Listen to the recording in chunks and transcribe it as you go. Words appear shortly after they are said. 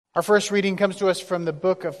Our first reading comes to us from the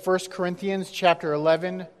book of 1 Corinthians, chapter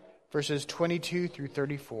 11, verses 22 through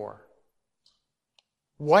 34.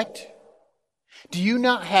 What? Do you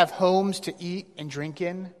not have homes to eat and drink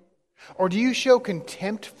in? Or do you show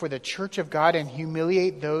contempt for the church of God and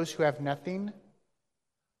humiliate those who have nothing?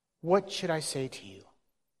 What should I say to you?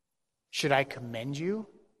 Should I commend you?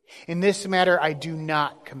 In this matter, I do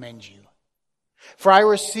not commend you. For I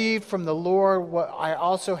received from the Lord what I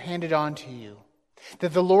also handed on to you,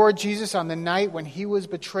 that the Lord Jesus, on the night when he was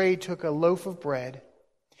betrayed, took a loaf of bread,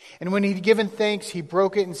 and when he had given thanks, he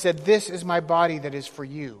broke it and said, "This is my body that is for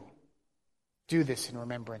you. Do this in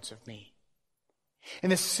remembrance of me."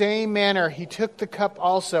 In the same manner, he took the cup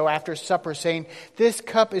also after supper, saying, "This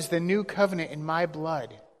cup is the new covenant in my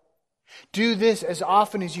blood. Do this as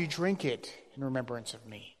often as you drink it in remembrance of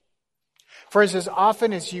me. For as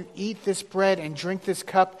often as you eat this bread and drink this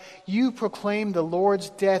cup, you proclaim the Lord's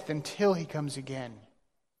death until he comes again.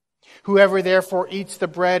 Whoever therefore eats the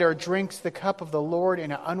bread or drinks the cup of the Lord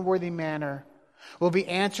in an unworthy manner will be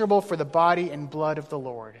answerable for the body and blood of the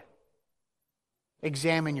Lord.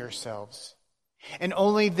 Examine yourselves, and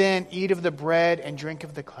only then eat of the bread and drink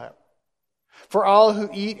of the cup. For all who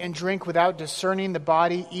eat and drink without discerning the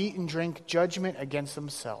body eat and drink judgment against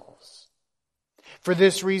themselves. For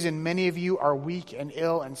this reason, many of you are weak and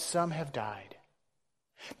ill, and some have died.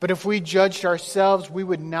 But if we judged ourselves, we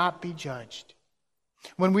would not be judged.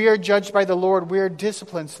 When we are judged by the Lord, we are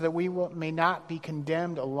disciplined so that we may not be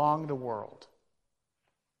condemned along the world.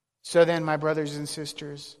 So then, my brothers and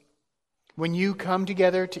sisters, when you come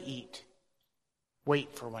together to eat,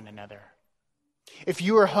 wait for one another. If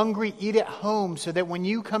you are hungry, eat at home, so that when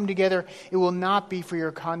you come together, it will not be for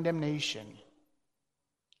your condemnation.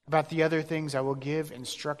 About the other things I will give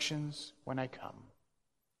instructions when I come."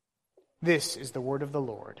 This is the word of the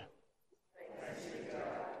Lord.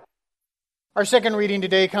 Our second reading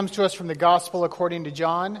today comes to us from the Gospel according to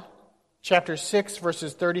John, chapter 6,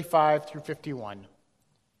 verses 35 through 51.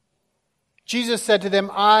 Jesus said to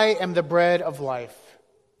them, "I am the bread of life.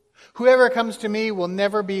 Whoever comes to me will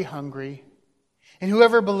never be hungry, and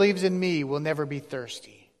whoever believes in me will never be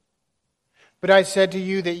thirsty. But I said to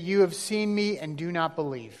you that you have seen me and do not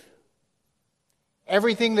believe.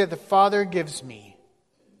 Everything that the Father gives me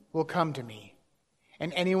will come to me,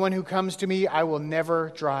 and anyone who comes to me I will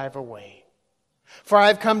never drive away. For I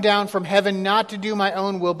have come down from heaven not to do my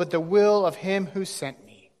own will, but the will of him who sent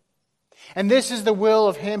me. And this is the will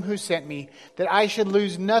of him who sent me, that I should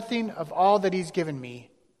lose nothing of all that he's given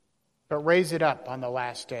me, but raise it up on the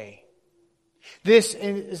last day. This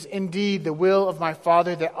is indeed the will of my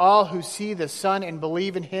Father, that all who see the Son and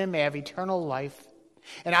believe in him may have eternal life,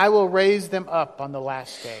 and I will raise them up on the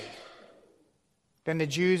last day." Then the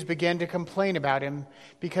Jews began to complain about him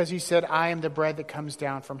because he said, "I am the bread that comes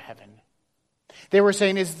down from heaven." They were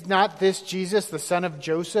saying, "Is not this Jesus, the son of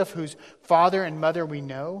Joseph, whose father and mother we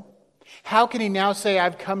know? How can he now say,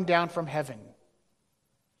 'I've come down from heaven'?"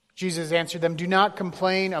 Jesus answered them, "Do not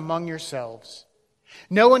complain among yourselves.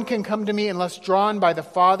 No one can come to me unless drawn by the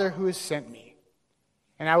Father who has sent me,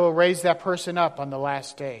 and I will raise that person up on the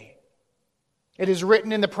last day. It is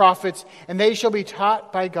written in the prophets, and they shall be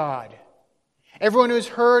taught by God. Everyone who has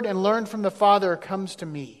heard and learned from the Father comes to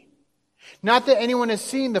me. Not that anyone has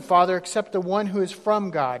seen the Father except the one who is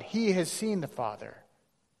from God. He has seen the Father.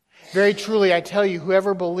 Very truly, I tell you,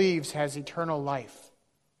 whoever believes has eternal life.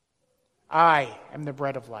 I am the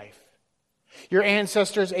bread of life. Your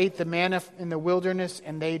ancestors ate the manna in the wilderness,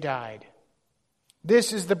 and they died.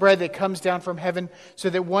 This is the bread that comes down from heaven, so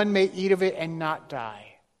that one may eat of it and not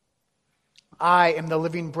die. I am the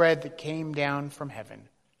living bread that came down from heaven.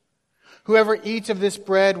 Whoever eats of this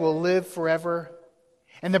bread will live forever,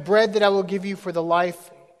 and the bread that I will give you for the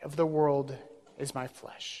life of the world is my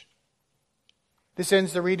flesh." This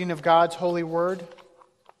ends the reading of God's holy word.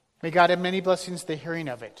 May God have many blessings to the hearing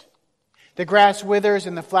of it. The grass withers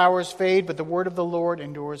and the flowers fade, but the word of the Lord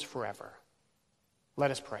endures forever. Let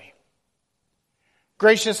us pray.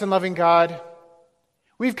 Gracious and loving God,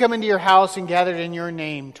 we've come into your house and gathered in your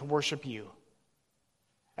name to worship you.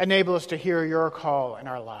 Enable us to hear your call in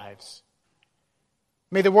our lives.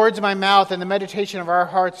 May the words of my mouth and the meditation of our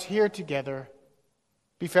hearts here together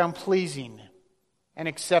be found pleasing and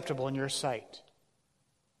acceptable in your sight.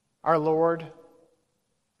 Our Lord,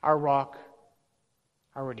 our rock,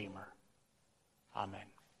 our Redeemer. Amen.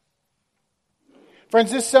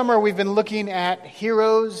 Friends, this summer we've been looking at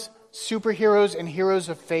heroes, superheroes, and heroes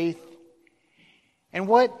of faith, and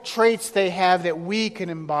what traits they have that we can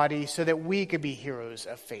embody so that we could be heroes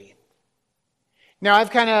of faith. Now,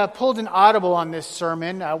 I've kind of pulled an audible on this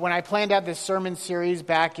sermon. When I planned out this sermon series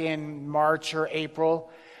back in March or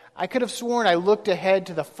April, I could have sworn I looked ahead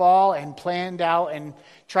to the fall and planned out and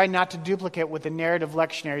tried not to duplicate what the narrative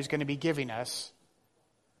lectionary is going to be giving us.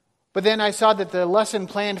 But then I saw that the lesson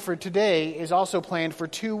planned for today is also planned for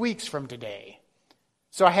 2 weeks from today.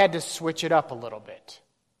 So I had to switch it up a little bit.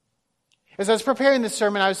 As I was preparing this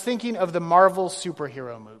sermon, I was thinking of the Marvel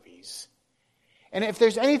superhero movies. And if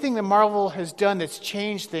there's anything that Marvel has done that's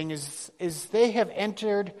changed things, is they have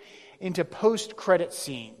entered into post-credit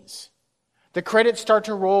scenes. The credits start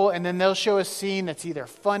to roll, and then they'll show a scene that's either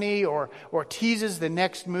funny or teases the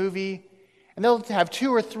next movie. And they'll have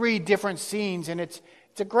 2 or 3 different scenes, and it's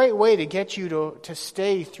a great way to get you to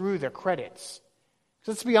stay through the credits.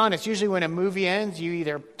 So let's be honest, usually when a movie ends, you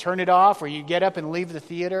either turn it off or you get up and leave the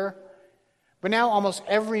theater. But now almost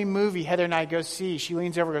every movie Heather and I go see, she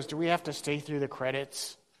leans over and goes, do we have to stay through the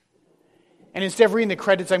credits? And instead of reading the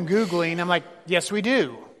credits, I'm Googling. I'm like, yes, we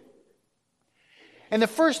do. And the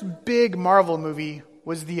first big Marvel movie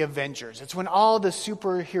was The Avengers. It's when all the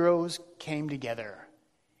superheroes came together.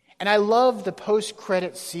 And I love the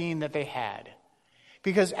post-credit scene that they had.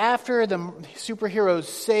 Because after the superheroes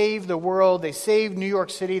save the world, they save New York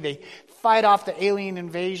City, they fight off the alien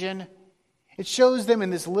invasion, it shows them in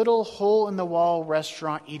this little hole-in-the-wall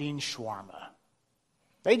restaurant eating shawarma.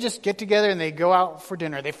 They just get together and they go out for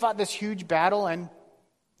dinner. They fought this huge battle and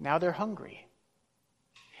now they're hungry.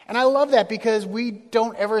 And I love that because we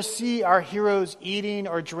don't ever see our heroes eating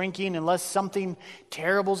or drinking unless something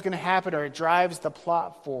terrible is going to happen or it drives the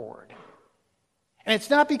plot forward. And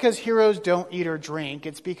it's not because heroes don't eat or drink.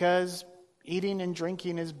 It's because eating and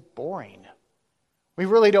drinking is boring. We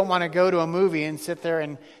really don't want to go to a movie and sit there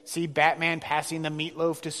and see Batman passing the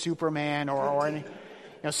meatloaf to Superman or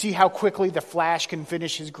see how quickly the Flash can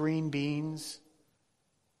finish his green beans.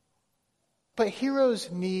 But heroes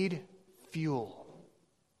need fuel.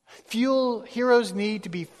 Heroes need to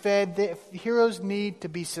be fed. Heroes need to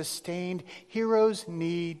be sustained. Heroes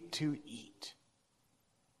need to eat.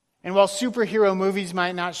 And while superhero movies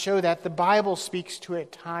might not show that, the Bible speaks to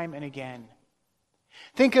it time and again.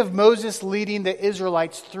 Think of Moses leading the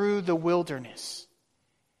Israelites through the wilderness.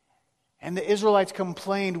 And the Israelites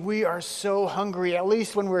complained, we are so hungry. At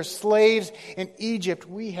least when we were slaves in Egypt,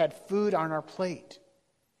 we had food on our plate.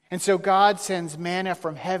 And so God sends manna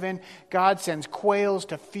from heaven. God sends quails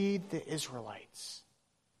to feed the Israelites.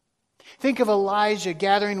 Think of Elijah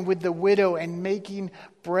gathering with the widow and making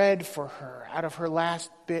bread for her out of her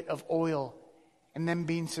last bit of oil and then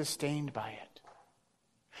being sustained by it.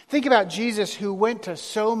 Think about Jesus, who went to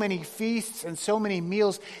so many feasts and so many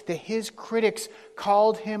meals that his critics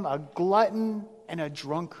called him a glutton and a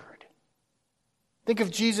drunkard. Think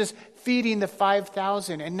of Jesus feeding the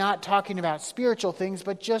 5,000 and not talking about spiritual things,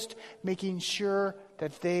 but just making sure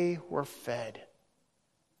that they were fed.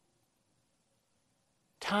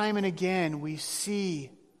 Time and again, we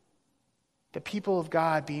see the people of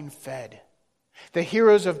God being fed. The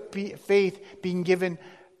heroes of faith being given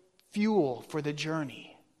fuel for the journey.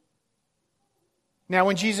 Now,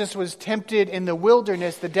 when Jesus was tempted in the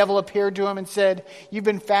wilderness, the devil appeared to him and said, you've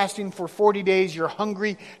been fasting for 40 days, you're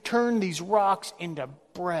hungry, turn these rocks into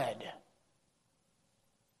bread.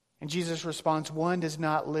 And Jesus responds, one does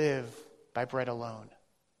not live by bread alone.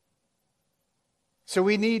 So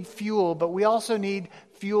we need fuel, but we also need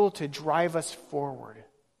fuel to drive us forward.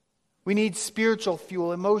 We need spiritual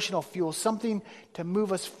fuel, emotional fuel, something to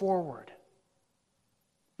move us forward.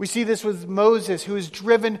 We see this with Moses, who is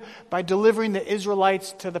driven by delivering the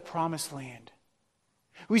Israelites to the promised land.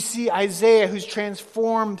 We see Isaiah, who's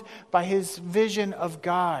transformed by his vision of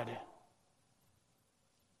God.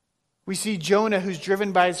 We see Jonah, who's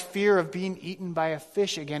driven by his fear of being eaten by a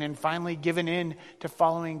fish again and finally given in to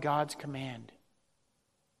following God's command.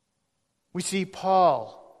 We see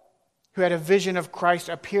Paul, who had a vision of Christ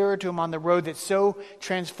appear to him on the road that so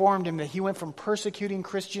transformed him that he went from persecuting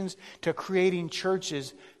Christians to creating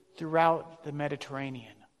churches throughout the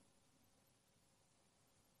Mediterranean.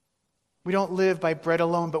 We don't live by bread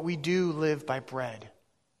alone, but we do live by bread.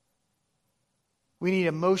 We need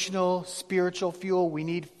emotional, spiritual fuel. We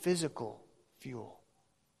need physical fuel.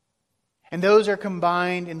 And those are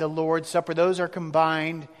combined in the Lord's Supper. Those are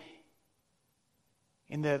combined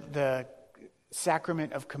in the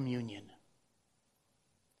sacrament of communion.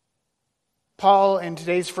 Paul, in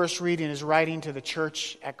today's first reading, is writing to the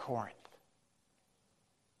church at Corinth.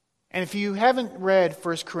 And if you haven't read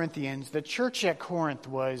 1 Corinthians, the church at Corinth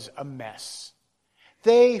was a mess.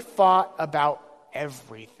 They fought about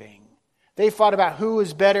everything. They fought about who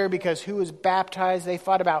was better because who was baptized. They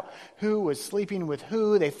fought about who was sleeping with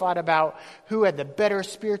who. They fought about who had the better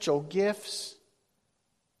spiritual gifts.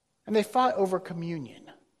 And they fought over communion.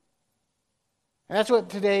 And that's what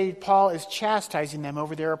today Paul is chastising them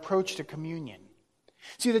over their approach to communion.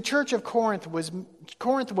 See, the church of Corinth was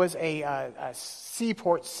a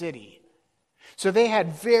seaport city. So they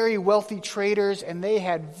had very wealthy traders and they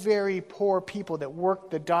had very poor people that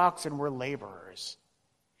worked the docks and were laborers.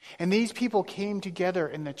 And these people came together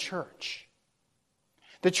in the church.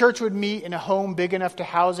 The church would meet in a home big enough to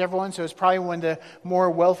house everyone, so it's probably one of the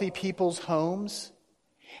more wealthy people's homes.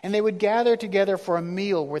 And they would gather together for a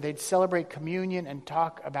meal where they'd celebrate communion and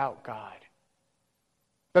talk about God.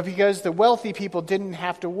 But because the wealthy people didn't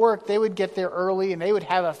have to work, they would get there early and they would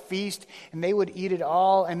have a feast and they would eat it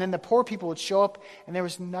all. And then the poor people would show up and there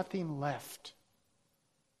was nothing left.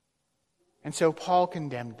 And so Paul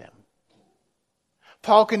condemned them.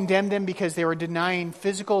 Paul condemned them because they were denying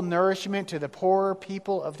physical nourishment to the poorer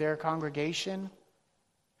people of their congregation.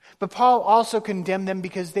 But Paul also condemned them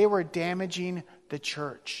because they were damaging the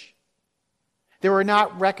church. They were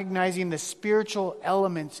not recognizing the spiritual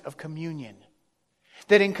elements of communion.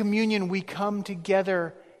 That in communion we come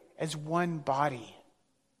together as one body,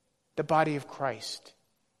 the body of Christ.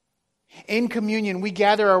 In communion we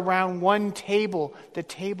gather around one table, the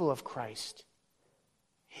table of Christ.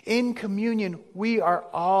 In communion we are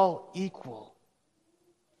all equal.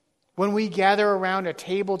 When we gather around a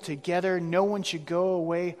table together, no one should go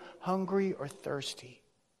away hungry or thirsty.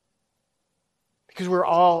 Because we're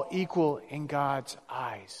all equal in God's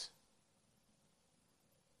eyes.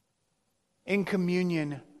 In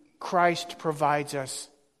communion, Christ provides us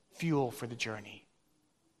fuel for the journey.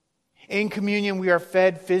 In communion, we are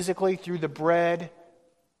fed physically through the bread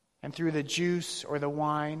and through the juice or the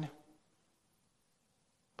wine.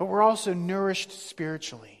 But we're also nourished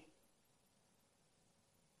spiritually.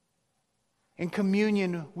 In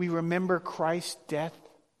communion, we remember Christ's death,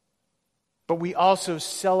 but we also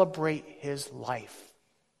celebrate his life.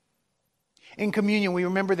 In communion, we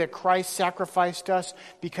remember that Christ sacrificed us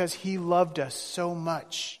because he loved us so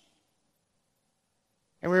much.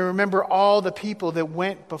 And we remember all the people that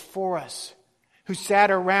went before us, who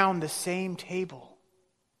sat around the same table.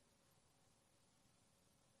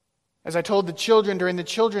 As I told the children during the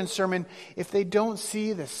children's sermon, if they don't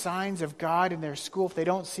see the signs of God in their school, if they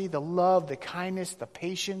don't see the love, the kindness, the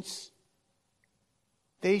patience,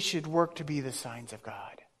 they should work to be the signs of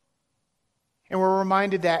God. And we're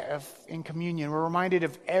reminded that in communion, we're reminded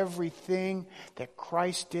of everything that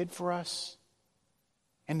Christ did for us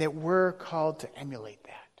and that we're called to emulate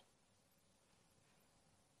that.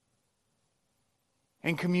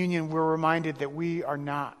 In communion, we're reminded that we are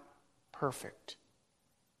not perfect.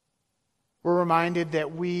 We're reminded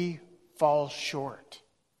that we fall short.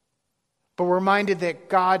 But we're reminded that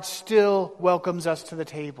God still welcomes us to the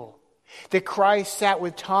table. That Christ sat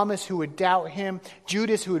with Thomas who would doubt him,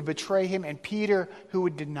 Judas who would betray him, and Peter who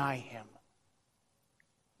would deny him.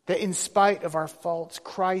 That in spite of our faults,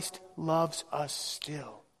 Christ loves us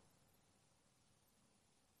still.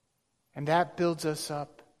 And that builds us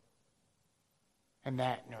up, and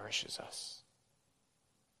that nourishes us.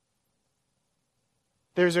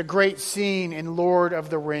 There's a great scene in Lord of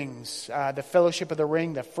the Rings, the Fellowship of the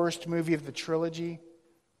Ring, the first movie of the trilogy.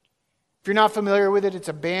 If you're not familiar with it, it's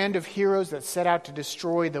a band of heroes that set out to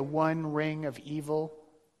destroy the one ring of evil.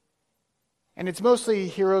 And it's mostly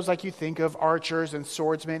heroes like you think of, archers and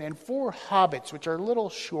swordsmen, and 4 hobbits, which are little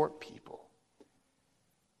short people.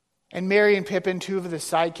 And Merry and Pippin, 2 of the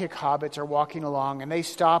sidekick hobbits, are walking along, and they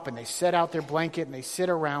stop and they set out their blanket and they sit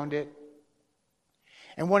around it.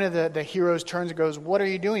 And one of the heroes turns and goes, "What are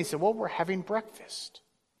you doing?" He said, "Well, we're having breakfast."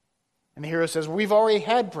 And the hero says, "We've already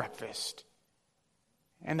had breakfast."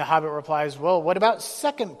 And the hobbit replies, "Well, what about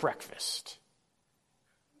second breakfast?"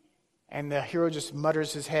 And the hero just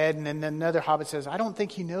mutters his head, and then another hobbit says, "I don't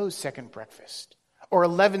think he knows second breakfast, or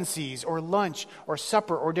elevensies, or lunch, or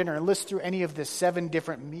supper, or dinner," and lists through any of the 7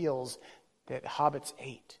 different meals that hobbits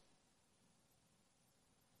ate.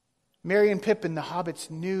 Merry and Pippin, the hobbits,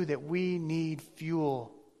 knew that we need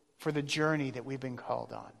fuel for the journey that we've been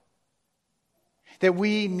called on. That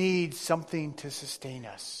we need something to sustain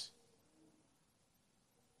us.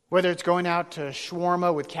 Whether it's going out to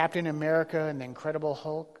shawarma with Captain America and the Incredible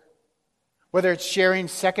Hulk, whether it's sharing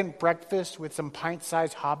second breakfast with some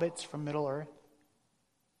pint-sized hobbits from Middle-earth,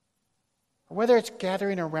 or whether it's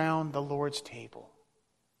gathering around the Lord's table,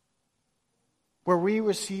 where we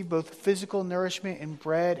receive both physical nourishment in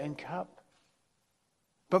bread and cup,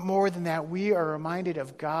 but more than that, we are reminded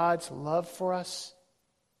of God's love for us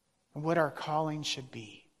and what our calling should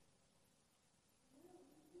be.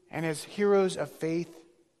 And as heroes of faith,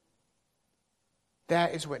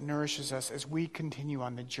 that is what nourishes us as we continue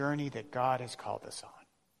on the journey that God has called us on.